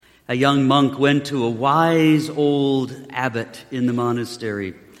A young monk went to a wise old abbot in the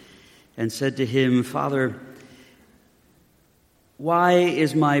monastery and said to him, "Father, why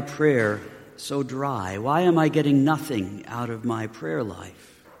is my prayer so dry? Why am I getting nothing out of my prayer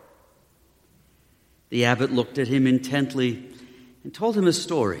life?" The abbot looked at him intently and told him a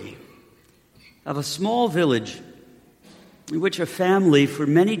story of a small village in which a family for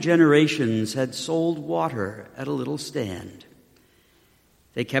many generations had sold water at a little stand.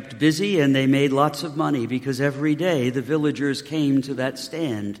 They kept busy and they made lots of money because every day the villagers came to that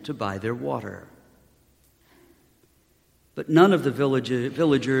stand to buy their water. But none of the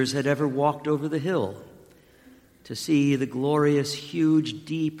villagers had ever walked over the hill to see the glorious, huge,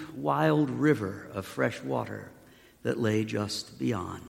 deep, wild river of fresh water that lay just beyond.